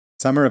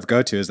Summer of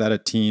Go-To, is that a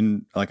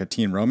teen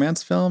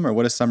romance film, or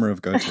what is Summer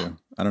of Go-To?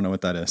 I don't know what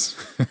that is.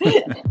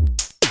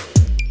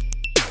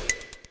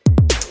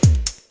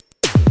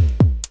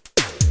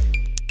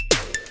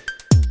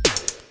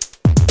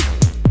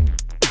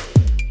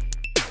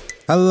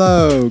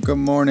 Hello. Good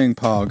morning,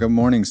 Paul. Good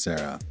morning,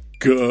 Sarah.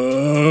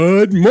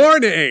 Good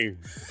morning.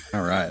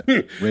 All right.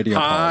 Radio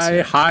Paul's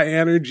here. High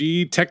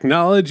energy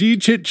technology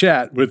chit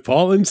chat with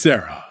Paul and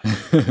Sarah.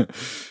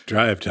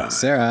 Drive time.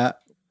 Sarah,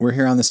 we're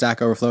here on the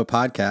Stack Overflow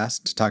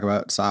podcast to talk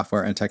about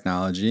software and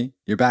technology.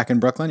 You're back in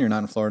Brooklyn? You're not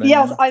in Florida Yes,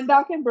 anymore? I'm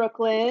back in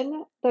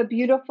Brooklyn, the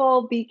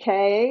beautiful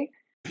BK.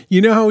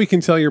 You know how we can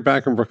tell you're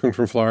back in Brooklyn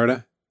from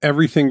Florida?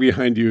 Everything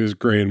behind you is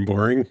gray and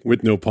boring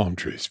with no palm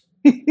trees.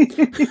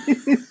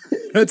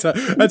 That's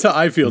how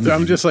I feel.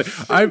 I'm just like,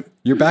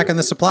 You're back in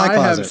the supply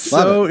closet. I have Love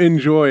so it.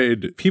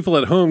 enjoyed, people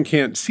at home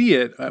can't see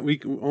it.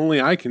 Only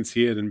I can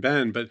see it and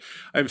Ben, but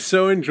I've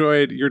so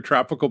enjoyed your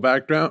tropical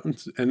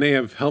backgrounds and they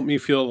have helped me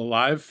feel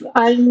alive.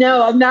 I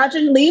know.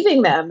 Imagine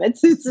leaving them.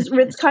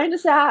 It's kind of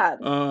sad.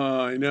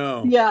 Oh, I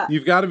know. Yeah.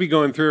 You've got to be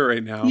going through it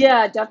right now.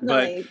 Yeah,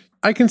 definitely.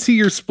 But I can see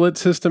your split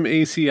system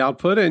AC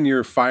output and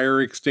your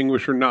fire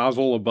extinguisher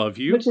nozzle above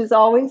you. Which is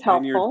always helpful.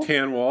 And your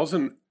tan walls.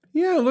 And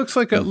yeah, it looks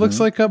like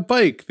a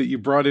bike that you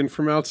brought in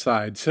from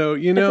outside. So,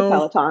 you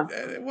know, it's a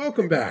Peloton.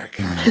 Welcome back.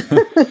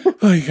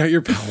 Oh, you got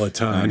your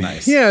Peloton. Oh,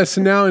 nice. Yeah,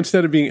 so now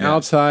instead of being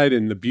outside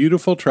in the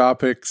beautiful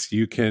tropics,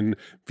 you can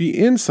be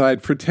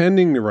inside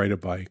pretending to ride a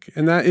bike.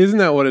 And isn't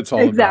that what it's all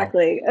about?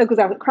 Exactly.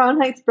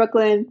 Crown Heights,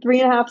 Brooklyn,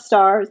 3.5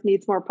 stars,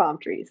 needs more palm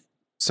trees.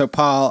 So,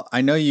 Paul,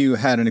 I know you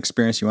had an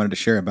experience you wanted to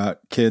share about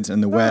kids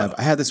and the web.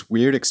 I had this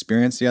weird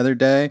experience the other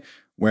day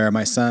where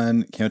my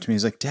son came up to me.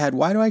 He's like, Dad,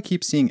 why do I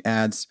keep seeing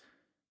ads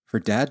for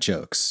dad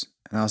jokes?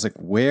 And I was like,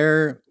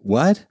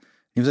 what?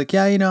 He was like,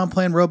 yeah, I'm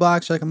playing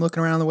Roblox. Like, I'm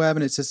looking around the web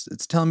and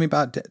it's telling me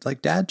about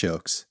dad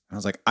jokes. And I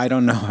was like, I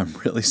don't know. I'm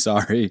really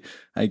sorry.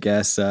 I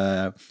guess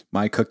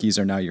my cookies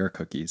are now your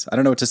cookies. I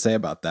don't know what to say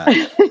about that.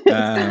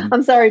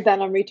 I'm sorry,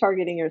 Ben. I'm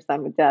retargeting your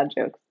son with dad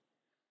jokes.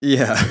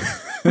 Yeah.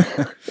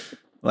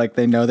 Like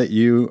they know that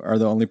you are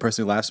the only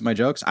person who laughs at my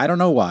jokes. I don't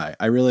know why.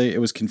 It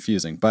was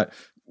confusing. But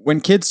when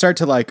kids start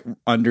to like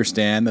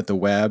understand that the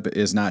web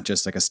is not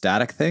just like a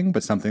static thing,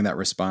 but something that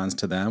responds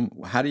to them,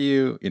 how do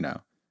you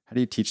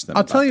teach them?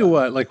 I'll tell you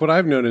what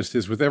I've noticed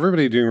is with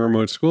everybody doing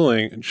remote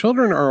schooling,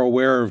 children are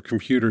aware of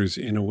computers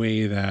in a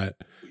way that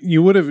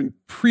you would have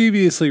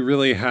previously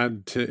really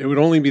had to, it would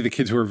only be the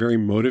kids who are very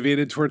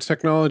motivated towards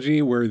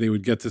technology where they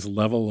would get this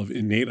level of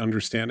innate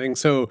understanding.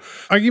 So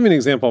I'll give you an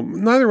example.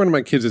 Neither one of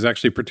my kids is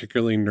actually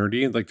particularly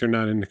nerdy. Like they're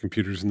not into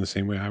computers in the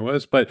same way I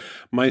was. But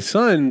my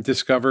son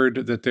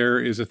discovered that there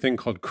is a thing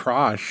called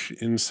Crash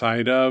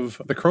inside of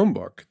the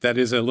Chromebook. That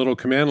is a little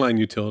command line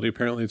utility.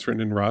 Apparently it's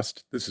written in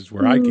Rust. This is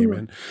where I came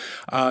in.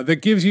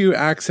 That gives you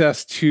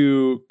access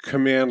to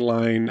command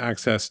line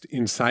access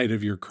inside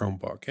of your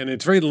Chromebook. And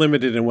it's very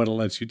limited in what it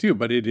lets you do,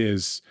 but it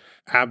is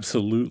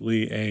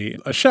absolutely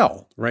a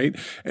shell, right?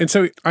 And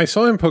so I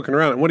saw him poking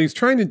around, and what he's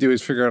trying to do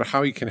is figure out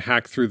how he can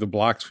hack through the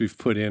blocks we've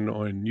put in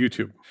on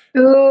YouTube.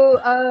 Ooh,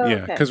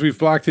 yeah, because we've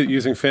blocked it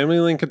using Family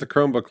Link at the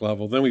Chromebook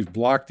level. Then we've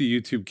blocked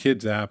the YouTube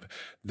Kids app.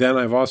 Then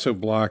I've also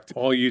blocked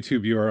all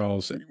YouTube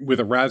URLs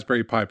with a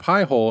Raspberry Pi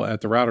Pi-hole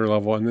at the router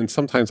level. And then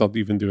sometimes I'll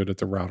even do it at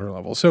the router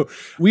level. So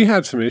we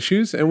had some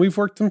issues and we've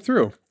worked them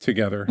through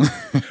together.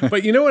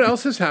 But you know what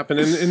else has happened?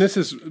 And this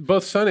is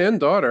both son and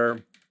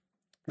daughter.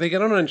 They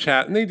get on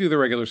chat and they do the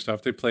regular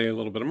stuff. They play a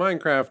little bit of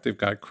Minecraft. They've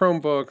got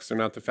Chromebooks. They're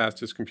not the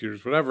fastest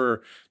computers,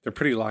 whatever. They're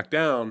pretty locked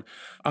down.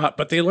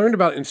 But they learned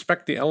about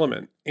Inspect the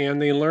Element.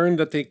 And they learned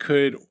that they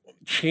could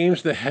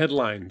change the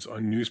headlines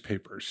on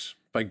newspapers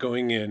by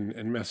going in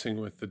and messing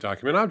with the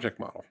document object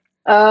model.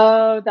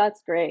 Oh,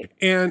 that's great.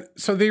 And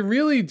so they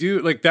really do,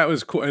 like, that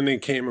was cool. And they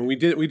came and we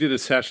did a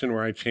session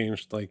where I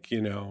changed, I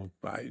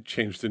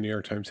changed the New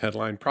York Times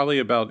headline, probably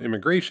about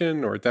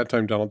immigration, or at that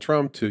time, Donald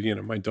Trump,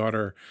 to, my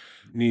daughter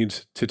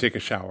needs to take a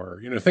shower,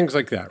 things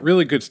like that.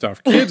 Really good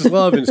stuff. Kids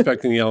love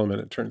Inspecting the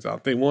Element, it turns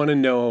out. They want to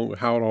know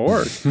how it all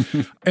works.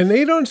 And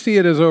they don't see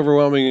it as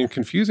overwhelming and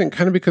confusing,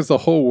 kind of because the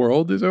whole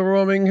world is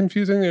overwhelming and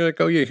confusing. They're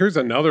like, oh yeah, here's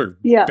another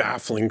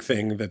baffling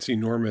thing that's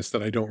enormous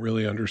that I don't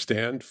really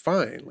understand.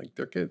 Fine, like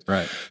they're kids.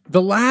 Right.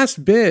 The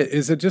last bit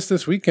is that just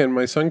this weekend,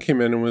 my son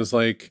came in and was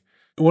like,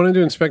 I wanted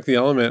to inspect the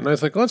element. And I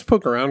was like, let's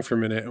poke around for a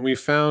minute. And we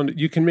found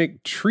you can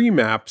make tree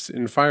maps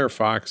in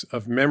Firefox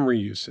of memory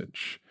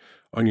usage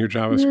on your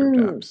JavaScript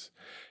apps.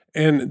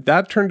 And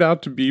that turned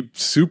out to be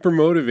super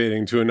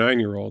motivating to a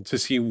 9-year-old to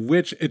see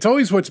it's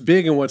always what's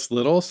big and what's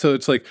little. So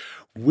it's like,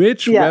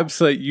 which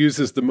website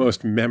uses the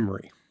most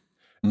memory?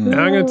 And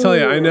I'm going to tell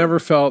you, I never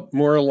felt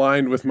more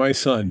aligned with my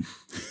son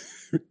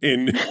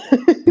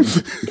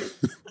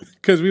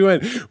because we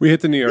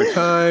hit the New York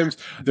Times.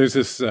 There's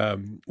this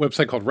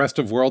website called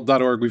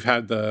restofworld.org. We've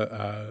had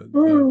the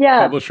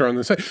publisher on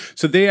the site.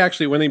 So they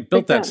actually, when they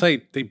built that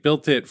site, they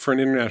built it for an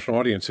international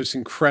audience. So it's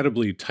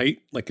incredibly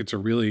tight. Like it's a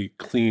really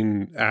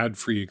clean,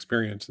 ad-free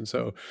experience. And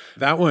so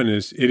that one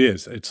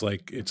it's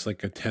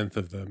like a tenth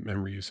of the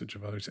memory usage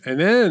of others.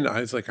 And then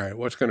I was like, all right,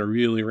 what's going to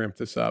really ramp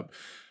this up?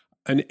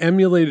 an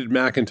emulated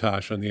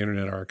Macintosh on the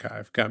Internet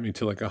Archive got me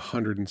to like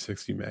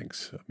 160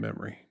 megs of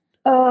memory.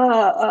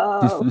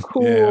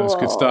 Cool. Yeah, it was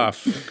good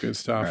stuff. Good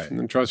stuff. Right. And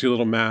then draws you a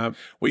little map.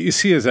 What you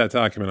see is that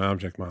document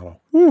object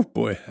model. Woo,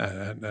 boy,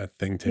 that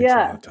thing takes a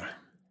lot of time.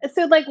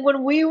 So like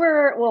when we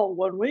were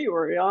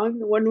young,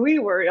 We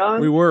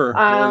were.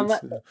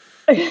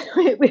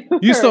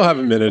 you still have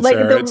a minute, like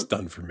Sarah. It's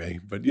done for me.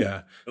 But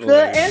yeah.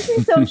 The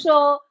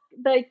antisocial,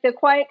 like the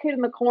quiet kid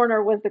in the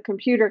corner was the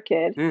computer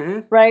kid,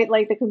 Mm-hmm. right?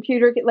 Like the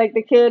computer, like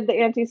the kid, the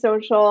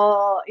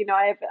antisocial,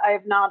 I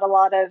have not a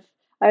lot of,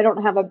 I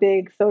don't have a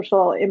big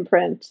social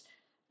imprint,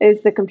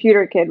 is the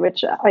computer kid,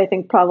 which I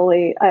think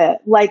probably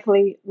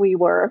likely we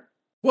were.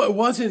 Well, it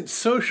wasn't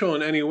social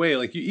in any way.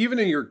 Like even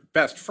in your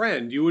best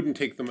friend, you wouldn't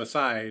take them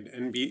aside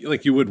and be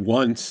like you would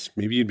once.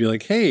 Maybe you'd be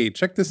like, "Hey,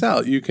 check this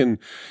out. You can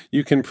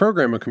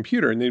program a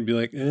computer," and they'd be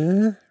like,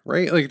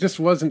 right? Like it just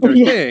wasn't their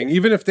thing,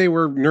 even if they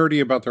were nerdy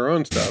about their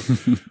own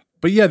stuff.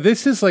 But yeah,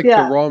 this is like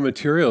the raw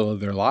material of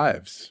their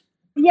lives.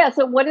 Yeah.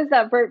 So what is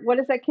that? What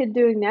is that kid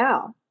doing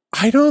now?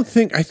 I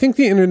think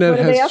the internet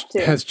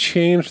has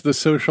changed the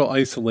social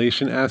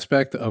isolation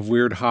aspect of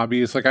weird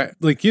hobbies. There are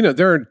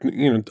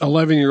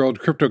 11-year-old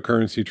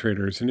cryptocurrency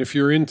traders, and if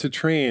you're into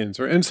trains,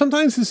 and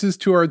sometimes this is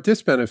to our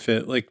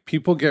disbenefit, like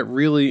people get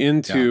really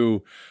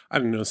into I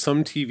don't know,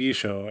 some TV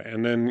show,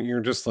 and then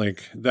you're just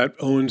like, that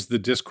owns the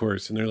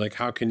discourse, and they're like,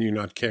 how can you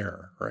not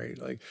care, right?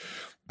 Like,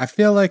 I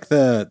feel like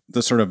the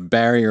sort of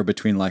barrier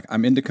between like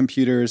I'm into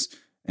computers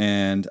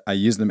and I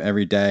use them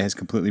every day has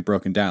completely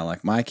broken down.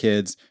 Like my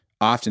kids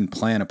often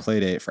plan a play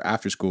date for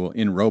after school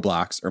in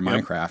Roblox or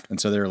Minecraft.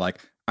 And so they're like,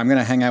 I'm going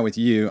to hang out with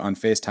you on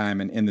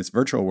FaceTime and in this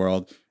virtual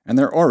world. And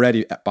they're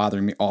already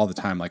bothering me all the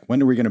time. Like,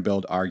 when are we going to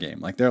build our game?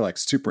 Like, they're like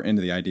super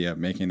into the idea of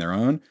making their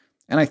own.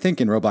 And I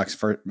think in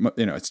Roblox,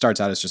 it starts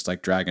out as just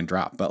like drag and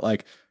drop. But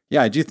like,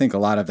 yeah, I do think a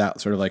lot of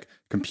that sort of like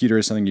computer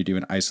is something you do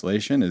in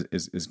isolation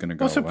is going to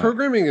go away.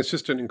 Programming is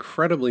just an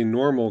incredibly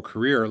normal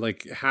career.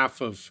 Like half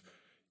of,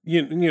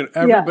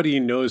 everybody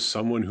knows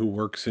someone who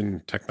works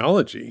in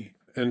technology.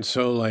 And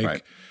so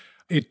like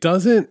it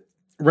doesn't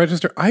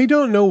register. I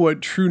don't know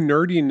what true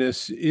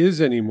nerdiness is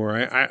anymore.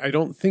 I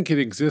don't think it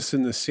exists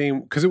in the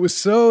same, because it was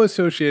so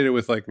associated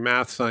with like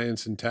math,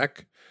 science, and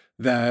tech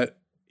that,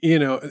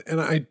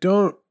 and I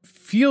don't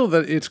feel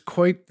that it's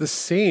quite the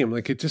same.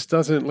 Like it just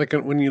doesn't, like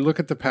when you look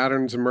at the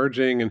patterns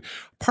emerging, and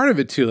part of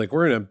it too, like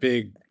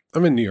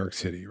I'm in New York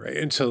City, right?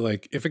 And so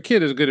like if a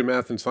kid is good at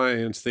math and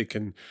science, they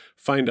can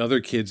find other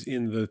kids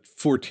in the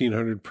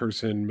 1,400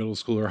 person middle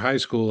school or high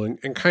school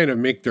and kind of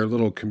make their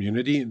little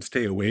community and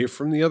stay away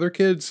from the other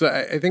kids. So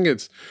I think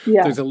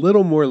there's a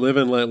little more live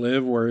and let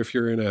live, where if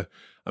you're in a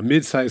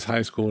mid-sized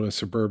high school in a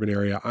suburban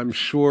area, I'm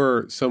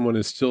sure someone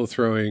is still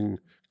throwing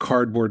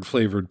cardboard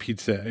flavored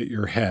pizza at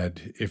your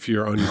head if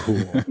you're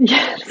uncool.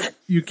 Yes.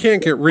 You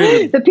can't get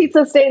rid of the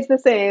pizza stays the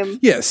same.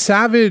 Yeah,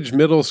 savage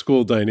middle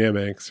school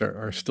dynamics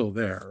are still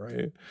there,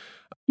 right?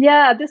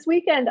 Yeah, this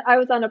weekend I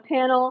was on a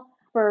panel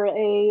for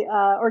a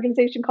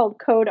organization called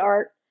Code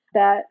Art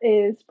that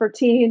is for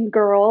teen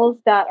girls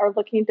that are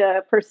looking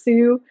to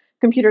pursue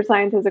computer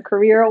science as a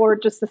career or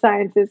just the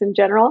sciences in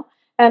general.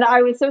 And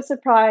I was so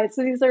surprised.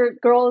 So these are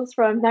girls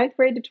from 9th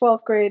grade to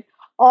 12th grade.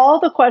 All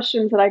the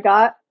questions that I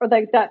got, or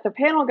like that the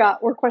panel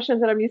got, were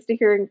questions that I'm used to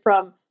hearing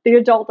from the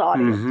adult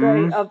audience,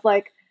 right? Of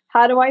like,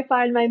 how do I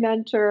find my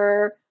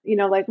mentor?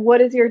 Like, what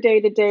is your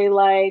day-to-day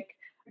like?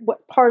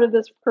 What part of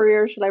this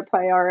career should I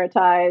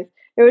prioritize?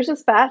 It was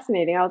just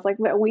fascinating. I was like,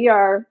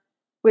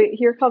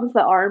 here comes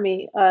the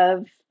army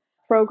of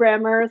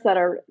programmers that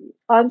are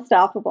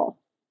unstoppable.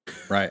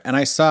 Right. And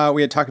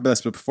we had talked about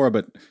this before,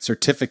 but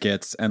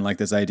certificates and like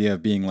this idea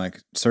of being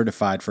like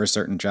certified for a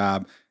certain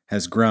job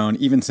has grown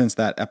even since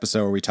that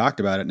episode where we talked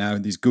about it. Now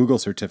these Google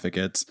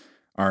certificates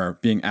are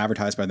being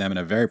advertised by them in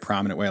a very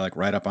prominent way, like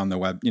right up on the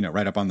web,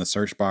 right up on the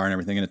search bar and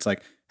everything. And it's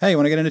like, hey, you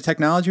want to get into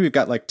technology? We've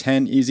got like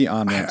 10 easy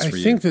on-ramps for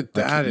you. I think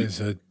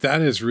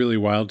that is really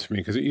wild to me,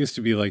 because it used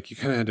to be like you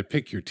kind of had to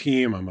pick your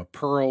team. I'm a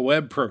Perl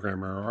web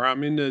programmer, or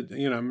I'm into,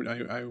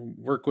 I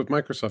work with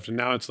Microsoft. And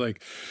now it's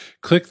like,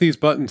 click these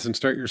buttons and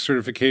start your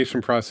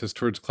certification process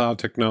towards cloud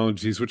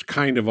technologies, which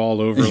kind of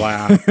all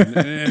overlap.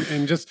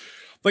 and just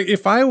like,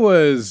 if I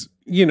was,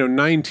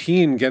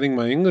 19 getting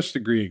my English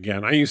degree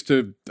again,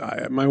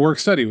 my work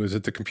study was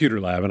at the computer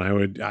lab, and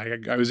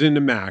I was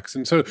into Macs.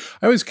 And so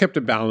I always kept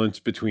a balance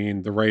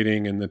between the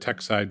writing and the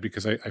tech side,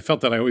 because I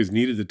felt that I always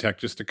needed the tech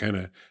just to kind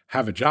of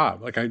have a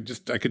job. Like I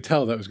could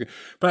tell that was good.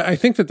 But I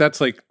think that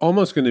that's like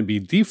almost going to be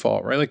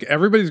default, right? Like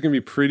everybody's going to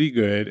be pretty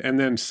good, and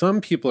then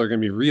some people are going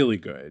to be really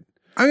good.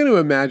 I'm going to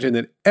imagine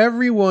that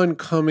everyone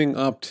coming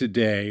up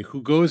today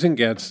who goes and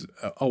gets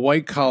a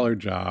white collar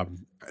job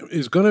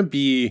is going to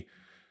be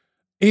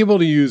able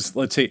to use,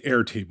 let's say,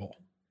 Airtable,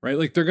 right?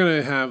 Like they're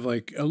going to have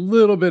like a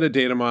little bit of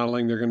data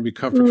modeling. They're going to be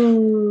comfortable.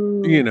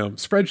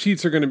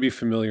 Spreadsheets are going to be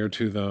familiar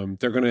to them.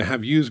 They're going to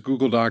have used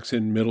Google Docs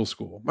in middle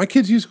school. My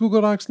kids use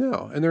Google Docs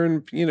now, and they're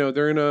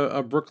in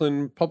a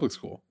Brooklyn public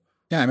school.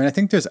 Yeah, I mean, I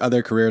think there's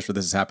other careers where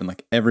this has happened.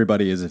 Like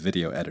everybody is a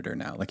video editor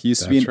now. Like it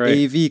used to be That's an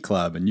right. AV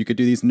club and you could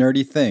do these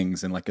nerdy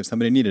things. And like if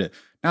somebody needed it,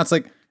 now it's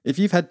like if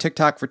you've had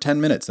TikTok for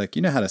 10 minutes, like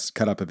you know how to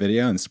cut up a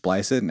video and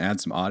splice it and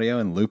add some audio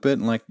and loop it.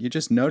 And like you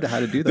just know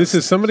how to do those This is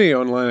things. somebody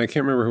online. I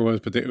can't remember who it was,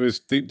 but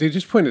they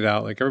just pointed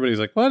out, like everybody's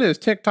like, what is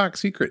TikTok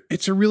secret?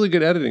 It's a really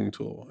good editing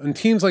tool. And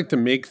teens like to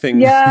make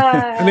things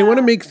Yeah. and they want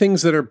to make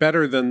things that are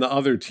better than the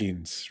other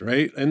teens,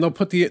 right? And they'll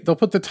put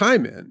the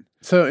time in.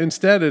 So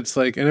instead it's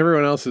like, and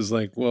everyone else is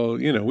like, well,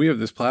 you know, we have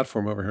this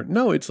platform over here.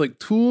 No, it's like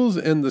tools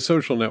and the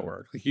social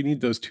network. Like you need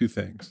those two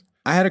things.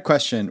 I had a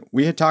question.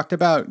 We had talked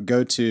about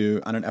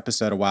GoTo on an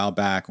episode a while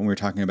back when we were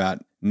talking about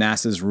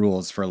NASA's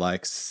rules for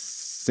like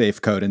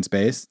safe code in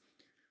space.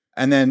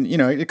 And then, you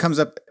know, it comes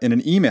up in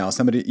an email.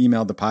 Somebody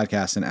emailed the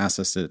podcast and asked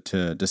us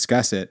to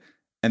discuss it.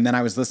 And then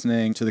I was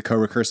listening to the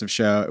Co-Recursive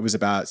show. It was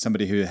about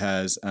somebody who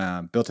has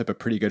built up a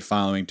pretty good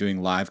following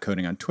doing live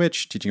coding on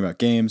Twitch, teaching about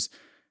games.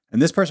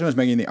 And this person was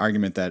making the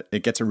argument that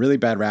it gets a really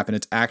bad rap and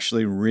it's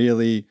actually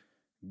really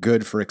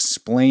good for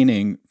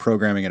explaining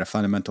programming at a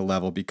fundamental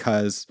level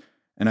because,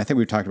 and I think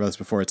we've talked about this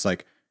before, it's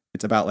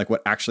about like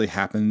what actually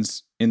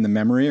happens in the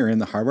memory or in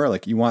the hardware.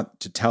 Like you want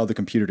to tell the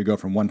computer to go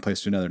from one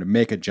place to another to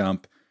make a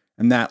jump.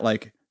 And that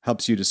like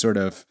helps you to sort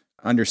of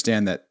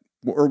understand that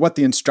or what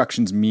the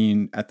instructions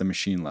mean at the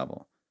machine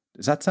level.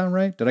 Does that sound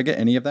right? Did I get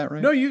any of that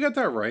right? No, you got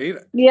that right.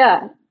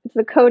 Yeah. It's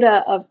the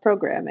coda of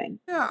programming.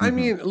 Yeah, I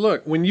mean,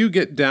 look, when you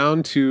get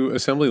down to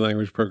assembly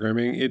language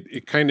programming,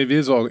 it kind of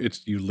is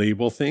you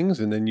label things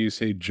and then you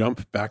say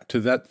jump back to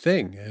that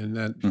thing. And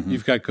that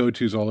you've got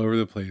go-tos all over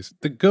the place.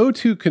 The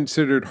go-to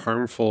considered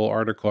harmful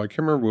article, I can't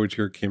remember which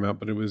year it came out,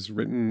 but it was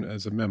written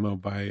as a memo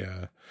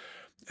by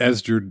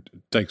Esdras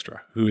Dijkstra,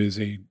 who is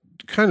a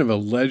kind of a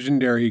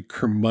legendary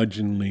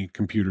curmudgeonly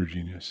computer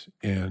genius.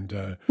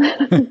 And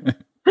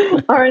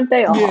Aren't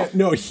they all? yeah,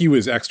 no, he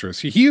was extra.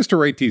 So he used to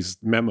write these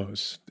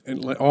memos,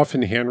 and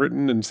often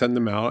handwritten, and send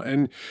them out,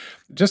 and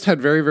just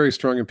had very, very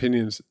strong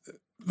opinions.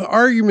 The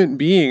argument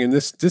being, and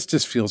this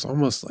just feels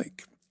almost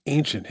like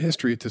ancient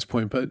history at this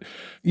point, but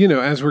you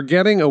know, as we're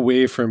getting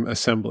away from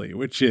assembly,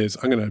 which is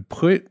I'm going to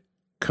put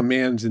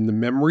commands in the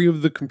memory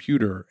of the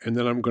computer, and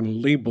then I'm going to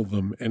label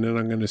them, and then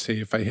I'm going to say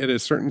if I hit a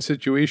certain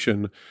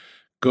situation,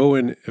 go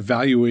and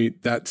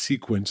evaluate that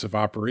sequence of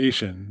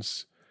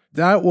operations.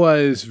 That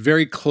was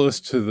very close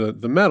to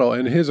the metal.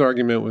 And his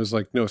argument was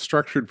like, no,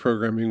 structured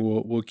programming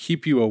will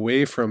keep you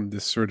away from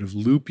this sort of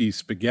loopy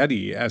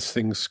spaghetti as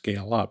things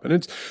scale up. And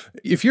it's,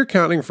 if you're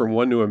counting from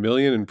 1 to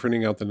 1,000,000 and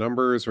printing out the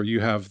numbers, or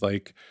you have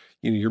like,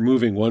 you know, you're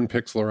moving one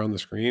pixel around the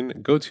screen,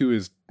 GoTo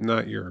is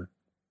not your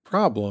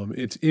problem.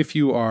 It's if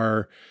you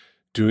are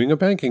doing a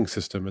banking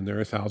system and there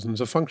are thousands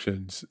of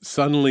functions,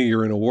 suddenly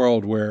you're in a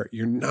world where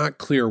you're not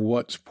clear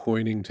what's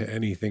pointing to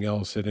anything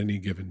else at any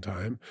given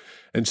time.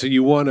 And so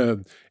you want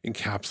to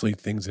encapsulate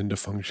things into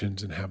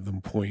functions and have them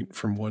point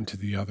from one to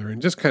the other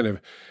and just kind of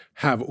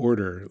have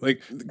order.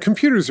 Like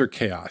computers are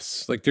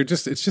chaos. Like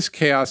it's just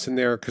chaos in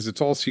there because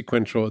it's all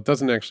sequential. It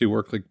doesn't actually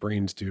work like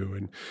brains do.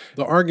 And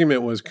the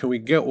argument was, can we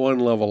get one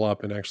level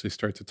up and actually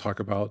start to talk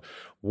about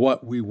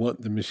what we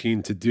want the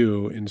machine to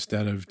do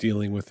instead of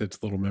dealing with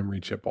its little memory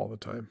chip all the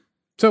time?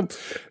 So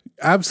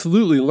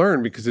absolutely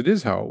learn, because it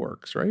is how it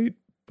works, right?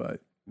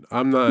 But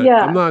I'm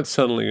not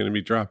suddenly going to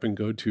be dropping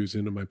go-tos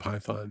into my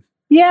Python.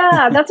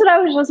 Yeah, that's what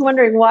I was just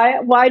wondering.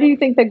 Why do you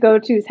think the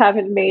go-tos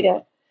haven't made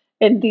it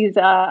in these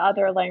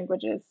other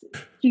languages?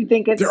 Do you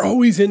think they're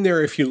always in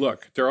there if you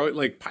look? They're always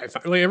like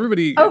Python. Like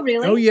everybody. Oh,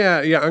 really? Oh, yeah.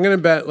 I'm going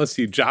to bet. Let's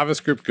see.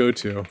 JavaScript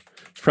go-to.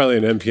 It's probably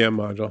an NPM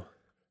module.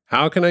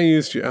 How can I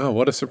use? Oh,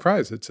 what a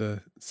surprise! It's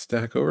a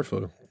Stack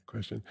Overflow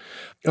question.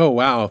 Oh,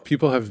 wow.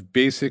 People have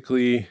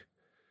basically.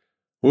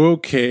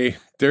 Okay,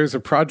 there's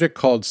a project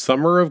called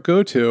Summer of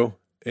GoTo,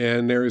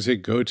 and there is a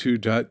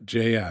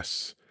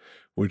goto.js,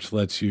 which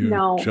lets you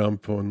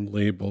jump on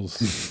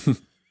labels.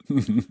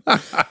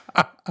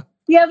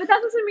 Yeah, but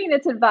that doesn't mean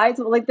it's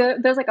advisable. Like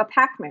there's like a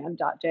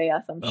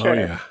Pacman.js, I'm sure. Oh,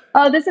 yeah.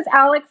 Oh, this is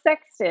Alex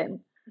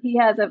Sexton. He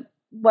has a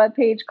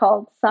webpage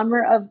called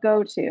Summer of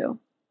GoTo.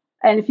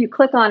 And if you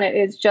click on it,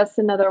 it's just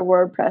another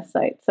WordPress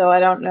site. So I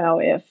don't know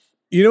if...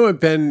 You know what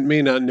Ben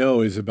may not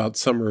know is about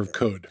Summer of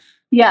Code.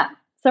 Yeah.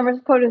 Summer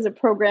of Code is a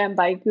program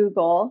by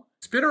Google.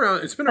 It's been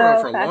around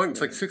for a long...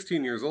 It's like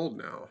 16 years old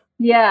now.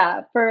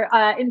 Yeah, for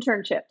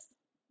internships,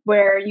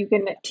 where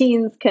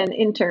teens can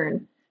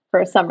intern for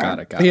a summer. Got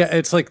it. Yeah,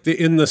 it's like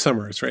in the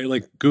summers, right?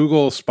 Like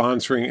Google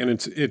sponsoring, and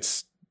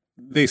it's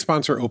they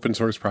sponsor open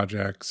source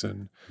projects,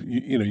 and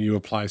you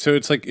apply. So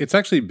it's like it's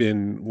actually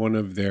been one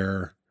of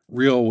their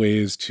real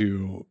ways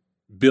to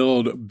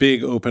build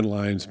big open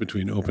lines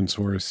between open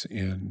source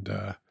and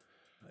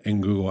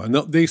Google. And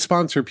they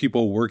sponsor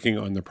people working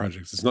on the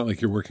projects. It's not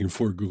like you're working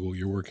for Google,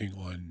 you're working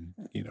on,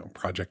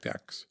 Project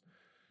X.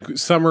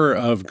 Summer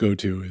of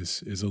GoTo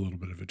is a little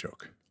bit of a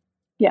joke.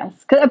 Yes,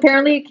 because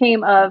apparently it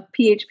came of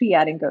PHP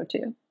adding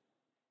GoTo.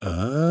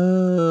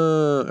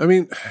 I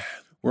mean,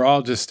 we're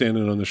all just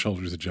standing on the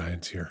shoulders of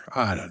giants here.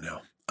 I don't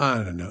know.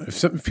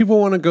 If people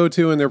want to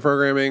GoTo in their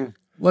programming,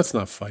 let's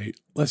not fight.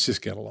 Let's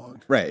just get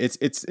along. Right.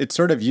 It's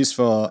sort of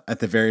useful at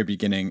the very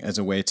beginning as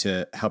a way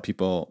to help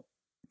people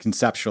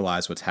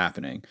conceptualize what's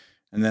happening.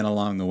 And then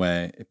along the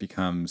way, it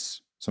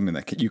becomes something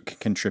that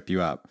can trip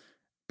you up.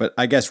 But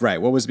I guess,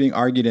 right, what was being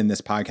argued in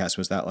this podcast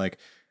was that like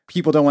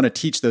people don't want to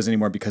teach those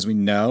anymore because we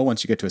know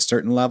once you get to a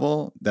certain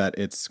level that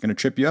it's going to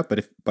trip you up.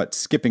 But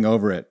skipping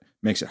over it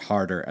makes it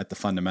harder at the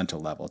fundamental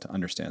level to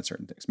understand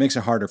certain things. Makes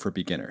it harder for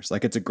beginners.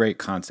 Like it's a great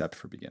concept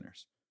for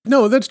beginners.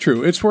 No, that's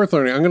true. It's worth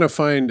learning. I'm going to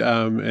find,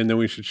 and then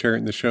we should share it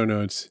in the show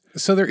notes.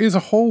 So there is a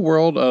whole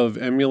world of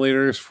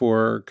emulators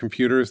for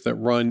computers that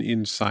run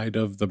inside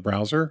of the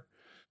browser.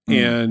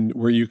 And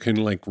where you can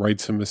like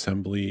write some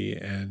assembly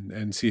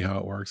and see how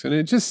it works. And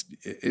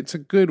it's a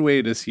good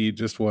way to see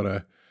just what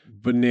a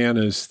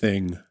bananas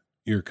thing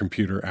your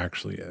computer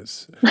actually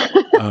is.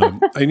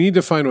 I need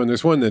to find one.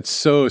 There's one that's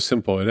so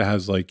simple. It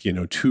has like,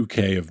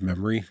 2K of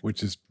memory,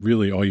 which is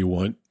really all you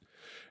want.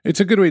 It's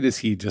a good way to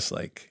see just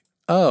like,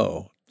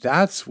 oh,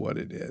 that's what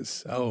it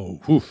is. Oh,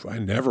 I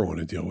never want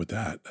to deal with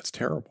that. That's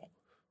terrible.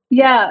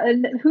 Yeah.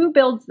 And who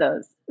builds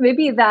those?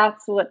 Maybe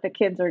that's what the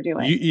kids are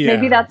doing.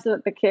 Maybe that's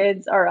what the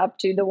kids are up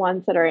to, the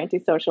ones that are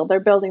antisocial. They're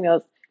building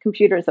those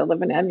computers that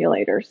live in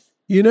emulators.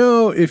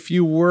 If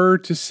you were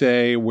to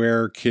say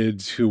where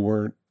kids who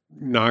weren't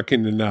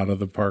knocking it out of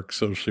the park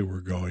socially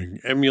were going,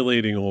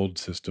 emulating old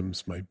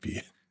systems might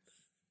be.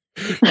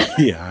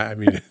 Yeah, I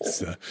mean,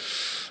 it's...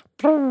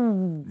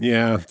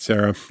 yeah,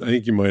 Sarah, I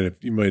think you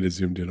might have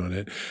zoomed in on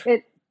it.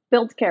 It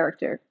builds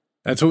character.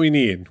 That's what we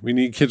need. We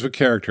need kids with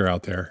character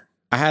out there.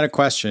 I had a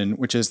question,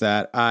 which is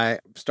that I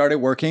started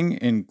working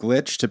in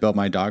Glitch to build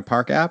my dog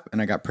park app,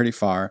 and I got pretty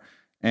far.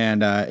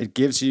 And it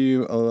gives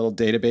you a little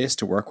database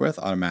to work with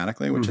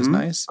automatically, which is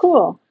nice.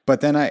 Cool. But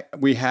then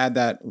we had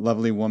that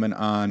lovely woman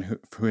on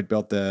who had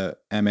built the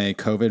MA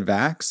COVID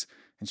Vax,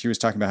 and she was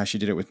talking about how she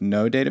did it with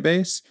no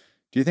database.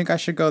 Do you think I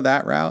should go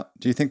that route?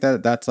 Do you think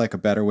that that's like a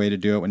better way to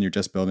do it when you're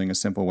just building a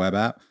simple web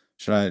app?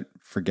 Should I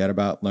forget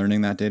about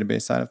learning that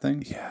database side of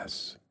things?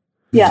 Yes.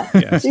 Yeah.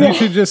 Yes. You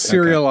should just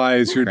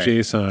serialize your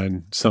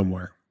JSON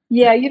somewhere.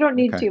 Yeah, you don't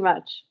need too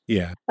much.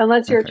 Yeah.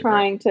 Unless you're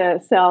trying to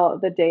sell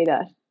the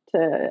data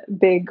to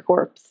big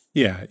corps.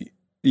 Yeah.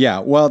 Yeah.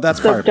 Well, that's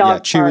part of it. Yeah.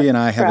 Chewy and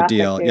I have a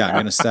deal. Data. Yeah. I'm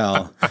going to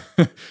sell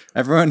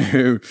everyone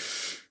who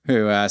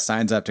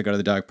signs up to go to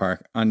the dog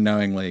park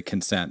unknowingly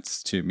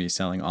consents to me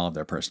selling all of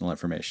their personal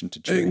information to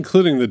Chewy.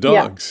 Including the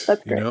dogs. Yeah,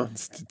 that's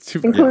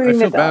great. I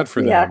feel bad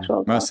for them.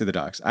 Mostly the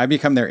dogs. I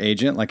become their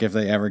agent. Like if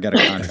they ever get a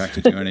contract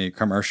to do any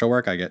commercial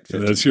work, I get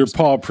 50%. That's your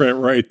paw print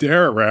right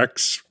there,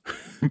 Rex.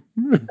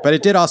 But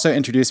it did also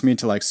introduce me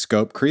to like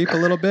scope creep a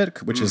little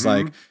bit, which is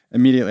like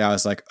immediately I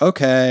was like,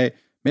 okay,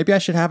 maybe I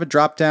should have a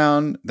drop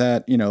down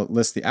that,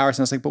 lists the hours.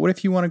 And I was like, but what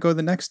if you want to go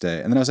the next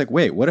day? And then I was like,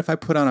 wait, what if I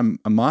put on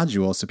a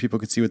module so people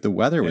could see what the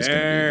weather was going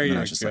to be? And then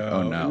I was just like,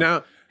 oh no.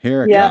 Now,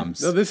 here it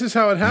comes. No, this is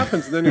how it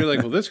happens. And then you're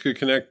like, well, this could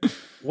connect.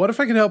 What if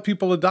I can help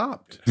people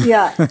adopt?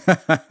 Yeah.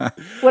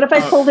 What if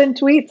I pulled in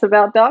tweets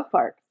about dog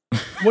park?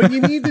 What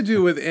you need to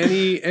do with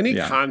any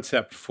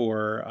concept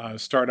for a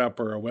startup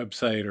or a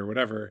website or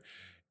whatever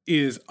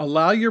is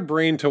allow your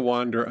brain to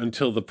wander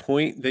until the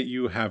point that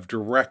you have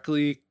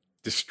directly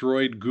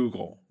destroyed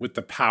Google with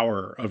the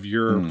power of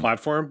your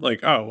platform.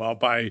 Like, oh, well,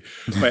 by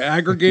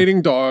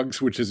aggregating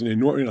dogs, which is an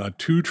enormous,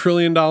 $2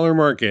 trillion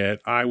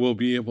market, I will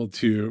be able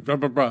to blah,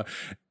 blah, blah.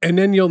 And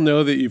then you'll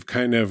know that you've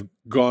kind of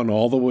gone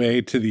all the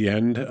way to the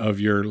end of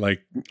your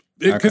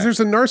because there's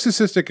a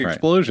narcissistic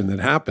explosion that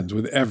happens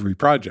with every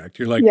project.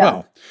 You're like,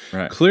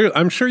 clearly,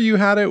 I'm sure you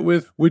had it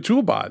with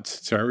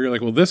JewelBots. So you're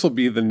like, well, this will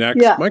be the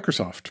next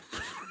Microsoft.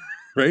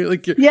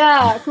 Right?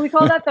 Can we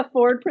call that the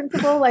Ford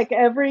principle? Like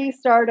every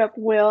startup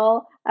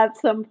will at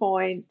some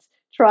point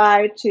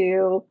try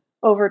to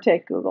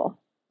overtake Google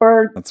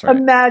or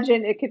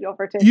imagine it could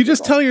overtake You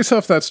just tell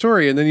yourself that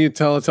story and then you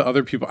tell it to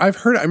other people. I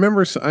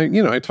remember,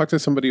 I talked to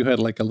somebody who had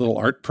like a little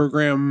art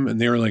program and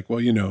they were like, well,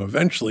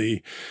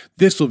 eventually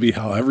this will be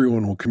how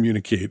everyone will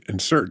communicate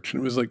and search.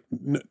 And it was like,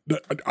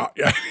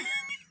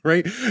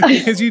 right?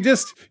 Because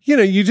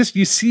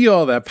you see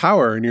all that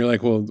power and you're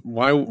like, well,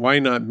 why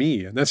not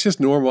me? And that's just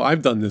normal.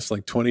 I've done this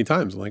like 20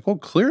 times. I'm like, well,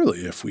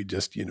 clearly if we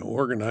just,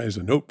 organize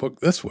a notebook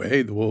this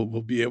way, we'll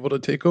be able to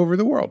take over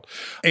the world.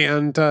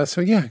 And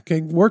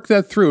work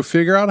that through,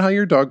 figure out how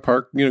your dog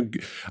park,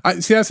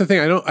 see, that's the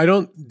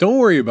thing. Don't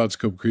worry about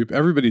scope creep.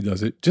 Everybody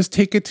does it. Just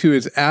take it to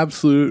its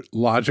absolute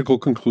logical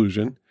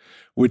conclusion,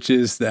 which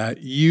is that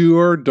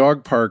your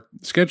dog park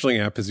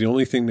scheduling app is the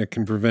only thing that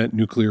can prevent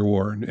nuclear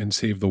war and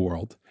save the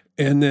world.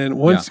 And then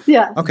once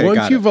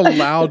you've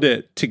allowed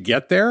it to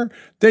get there,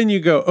 then you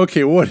go,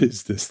 okay, what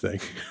is this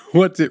thing?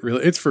 What's it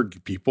really? It's for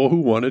people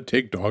who want to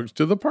take dogs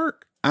to the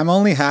park. I'm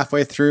only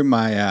halfway through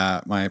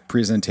my my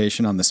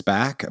presentation on the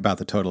SPAC about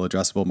the total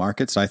addressable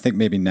market. So I think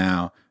maybe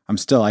now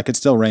I could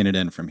still rein it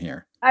in from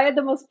here. I had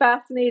the most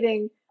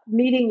fascinating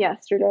meeting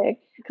yesterday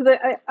because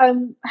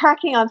I'm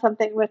hacking on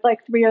something with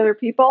like 3 other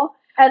people.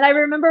 And I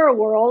remember a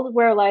world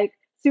where like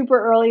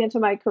super early into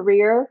my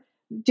career,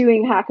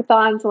 doing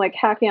hackathons and like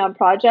hacking on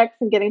projects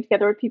and getting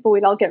together with people,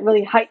 we'd all get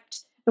really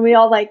hyped and we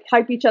all like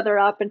hype each other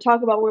up and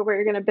talk about what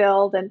we're going to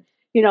build and,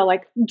 you know,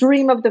 like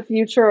dream of the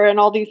future and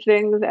all these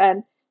things.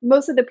 And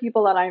most of the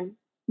people that I'm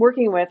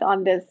working with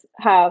on this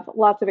have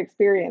lots of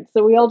experience.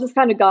 So we all just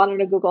kind of got on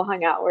a Google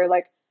Hangout. We're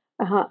like,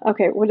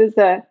 okay, what is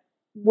the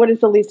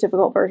least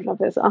difficult version of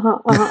this?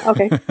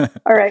 Okay.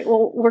 All right.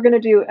 Well, we're going to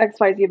do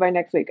XYZ by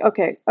next week.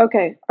 Okay. All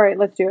right.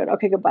 Let's do it.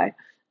 Okay. Goodbye.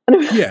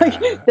 Yeah.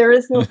 Like, there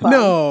is no fun.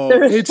 No,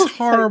 it's no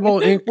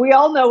horrible. We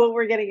all know what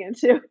we're getting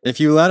into.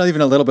 If you let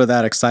even a little bit of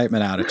that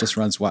excitement out, it just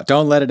runs wild.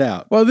 Don't let it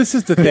out. Well, this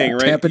is the thing,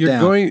 right? Tamp it You're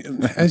down.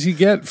 going as you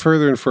get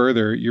further and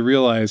further, you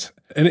realize,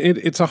 and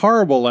it's a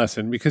horrible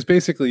lesson because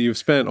basically you've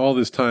spent all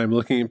this time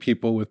looking at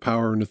people with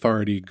power and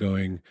authority,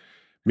 going,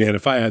 "Man,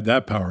 if I had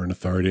that power and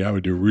authority,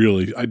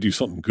 I'd do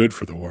something good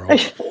for the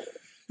world."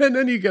 And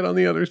then you get on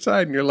the other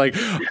side and you're like,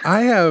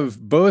 I have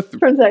both.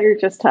 Turns out you're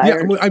just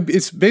tired. Yeah,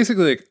 it's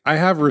basically like I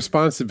have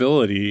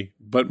responsibility,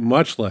 but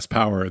much less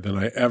power than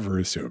I ever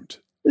assumed.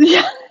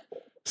 Yeah.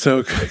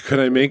 So could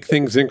I make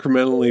things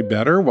incrementally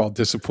better while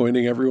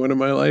disappointing everyone in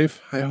my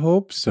life? I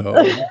hope so.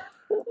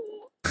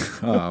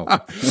 Oh,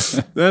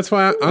 That's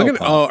why I'm going to,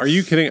 Paul. are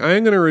you kidding?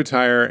 I'm going to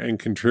retire and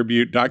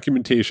contribute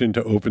documentation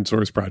to open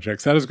source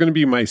projects. That is going to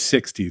be my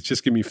 60s.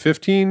 Just give me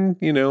 15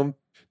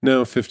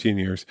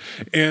 years.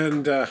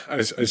 And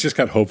I just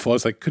got hopeful. I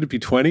was like, could it be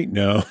 20?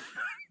 No.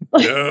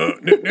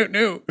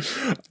 No.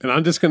 And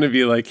I'm just going to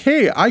be like,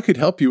 hey, I could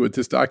help you with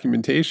this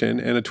documentation.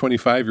 And a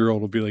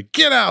 25-year-old will be like,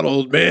 get out,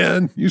 old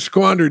man. You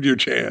squandered your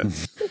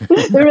chance.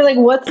 They were like,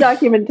 what's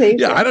documentation?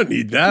 Yeah, I don't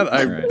need that.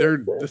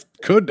 The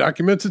code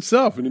documents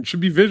itself, and it should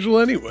be visual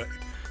anyway.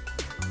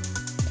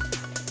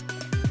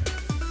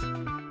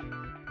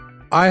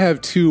 I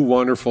have two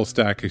wonderful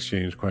Stack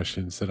Exchange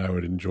questions that I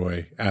would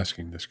enjoy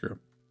asking this group.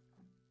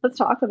 Let's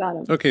talk about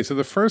them. Okay, so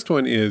the first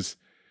one is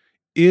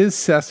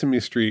Sesame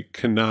Street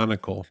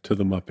canonical to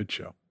the Muppet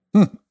Show?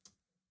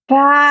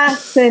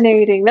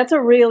 Fascinating. That's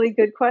a really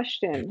good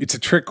question. It's a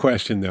trick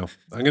question, though.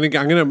 I'm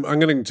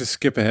gonna just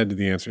skip ahead to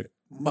the answer.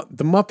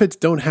 The Muppets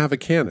don't have a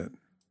canon.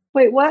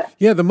 Wait, what?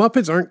 Yeah, the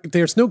Muppets aren't.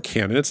 There's no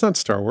canon. It's not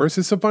Star Wars.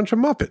 It's a bunch of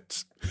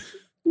Muppets.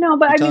 No,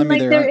 but You're I mean,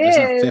 like there's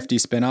not is, 50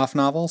 spin-off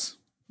novels?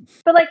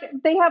 but like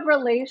they have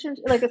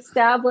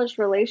established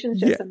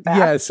relationships and backstories.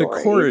 Yes, of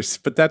course,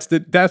 but that's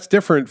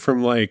different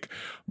from like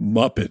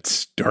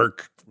Muppets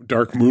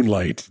Dark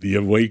Moonlight, The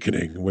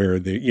Awakening, where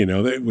they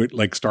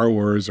like Star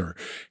Wars or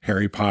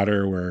Harry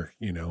Potter, where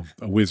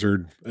a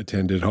wizard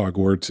attended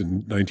Hogwarts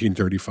in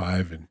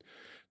 1935 and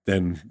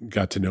then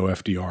got to know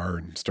FDR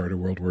and started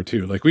World War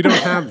II. Like we don't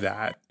have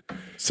that.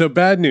 So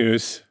bad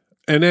news.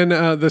 And then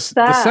the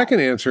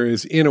second answer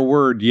is, in a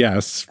word,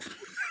 yes.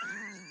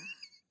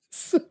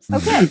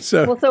 Okay.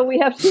 So we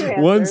have two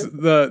answers. One's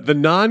the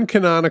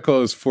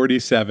non-canonical is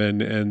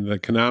 47 and the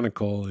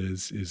canonical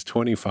is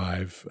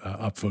 25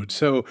 upvotes.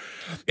 So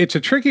it's a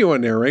tricky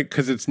one there, right?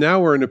 Because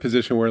we're in a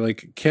position where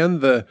like,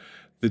 can the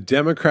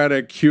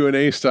democratic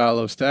Q&A style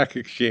of Stack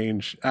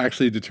Exchange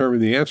actually determine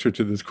the answer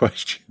to this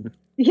question?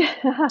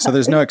 Yeah. So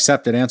there's no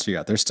accepted answer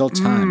yet. There's still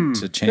time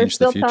to change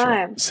the future.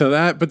 Time. So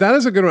that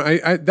is a good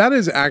one. That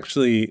is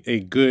actually a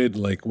good,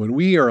 like when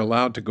we are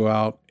allowed to go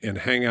out and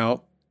hang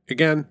out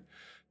again,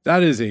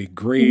 that is a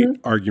great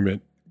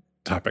argument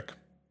topic.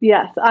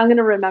 Yes, I'm going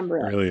to remember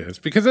it. It really is.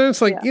 Because then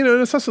it's like,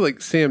 it's also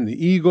like Sam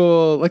the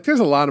Eagle. Like there's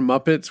a lot of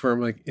Muppets where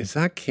I'm like, is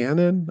that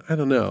canon? I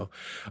don't know.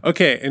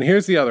 Okay, and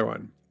here's the other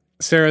one.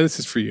 Sarah, this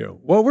is for you.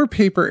 What were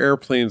paper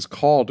airplanes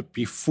called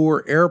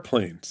before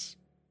airplanes?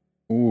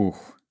 Ooh.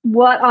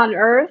 What on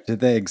earth? Did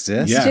they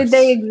exist? Yes. Did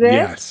they exist?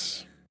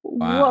 Yes.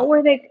 Wow. What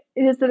were they?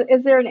 Is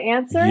there an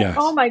answer? Yes.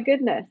 Oh my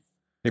goodness.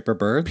 Paper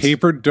birds?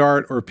 Paper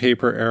dart or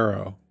paper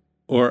arrow.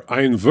 Or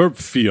ein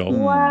Verbpfehl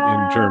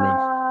in German.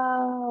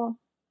 Wow.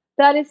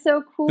 That is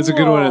so cool. It's a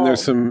good one. And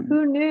there's some,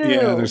 who knew?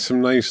 Yeah, there's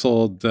some nice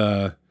old,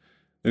 there's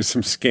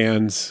some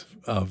scans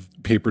of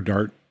paper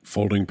dart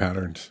folding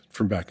patterns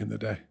from back in the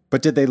day.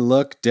 But did they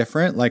look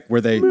different? Like were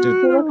they?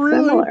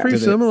 similar. Pretty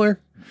similar.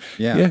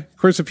 Yeah. Yeah. Of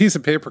course, a piece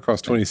of paper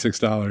cost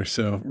 $26,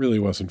 so it really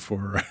wasn't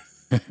for.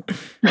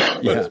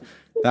 Yeah.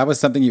 That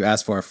was something you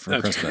asked for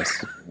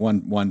Christmas.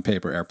 One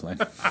paper airplane.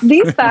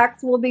 These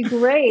facts will be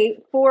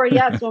great for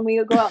when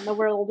we go out in the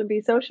world and be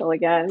social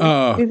again.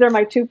 These are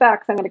my two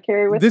facts I'm going to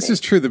carry with me. This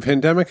is true. The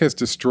pandemic has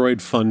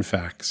destroyed fun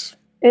facts.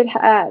 It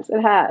has.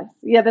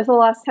 Yeah, this will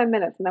last 10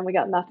 minutes and then we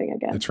got nothing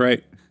again. That's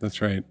right.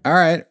 All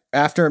right.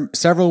 After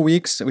several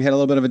weeks, we had a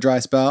little bit of a dry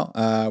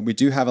spell. We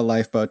do have a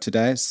lifeboat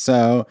today.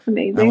 So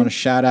amazing. I want to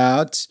shout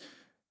out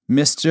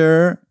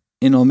Mr.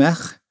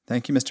 Inelmech.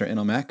 Thank you, Mr.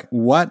 Inelmech.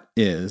 What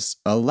is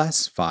a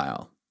less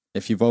file?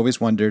 If you've always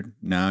wondered,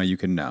 now you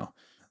can know.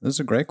 This is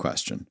a great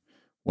question.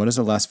 What is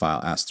a less file?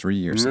 Asked 3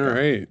 years ago. All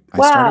right. I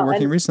started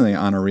working recently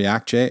on a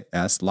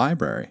React.js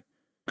library.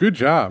 Good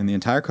job. And the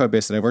entire code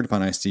base that I worked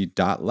upon, I see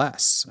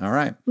 .less. All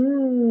right.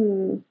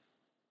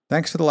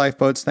 Thanks for the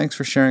lifeboats. Thanks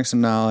for sharing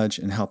some knowledge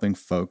and helping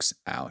folks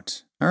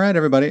out. All right,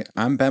 everybody.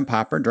 I'm Ben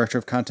Popper, Director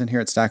of Content here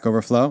at Stack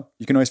Overflow.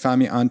 You can always find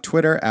me on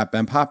Twitter at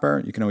Ben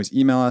Popper. You can always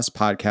email us,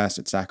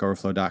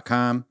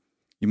 podcast@stackoverflow.com.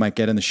 you might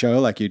get in the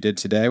show like you did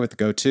today with the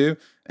Go-To.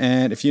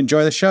 And if you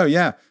enjoy the show,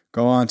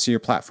 go on to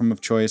your platform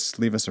of choice,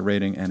 leave us a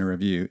rating and a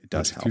review. It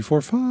does help. 2,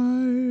 4,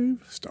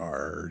 5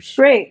 stars.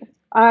 Great.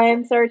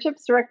 I'm Sarah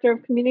Chips, Director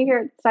of Community here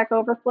at Stack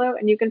Overflow,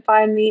 and you can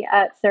find me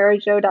at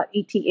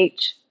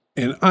sarahjo.eth.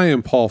 And I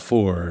am Paul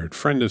Ford,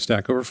 friend of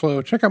Stack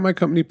Overflow. Check out my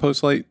company,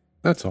 Postlight.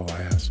 That's all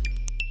I ask.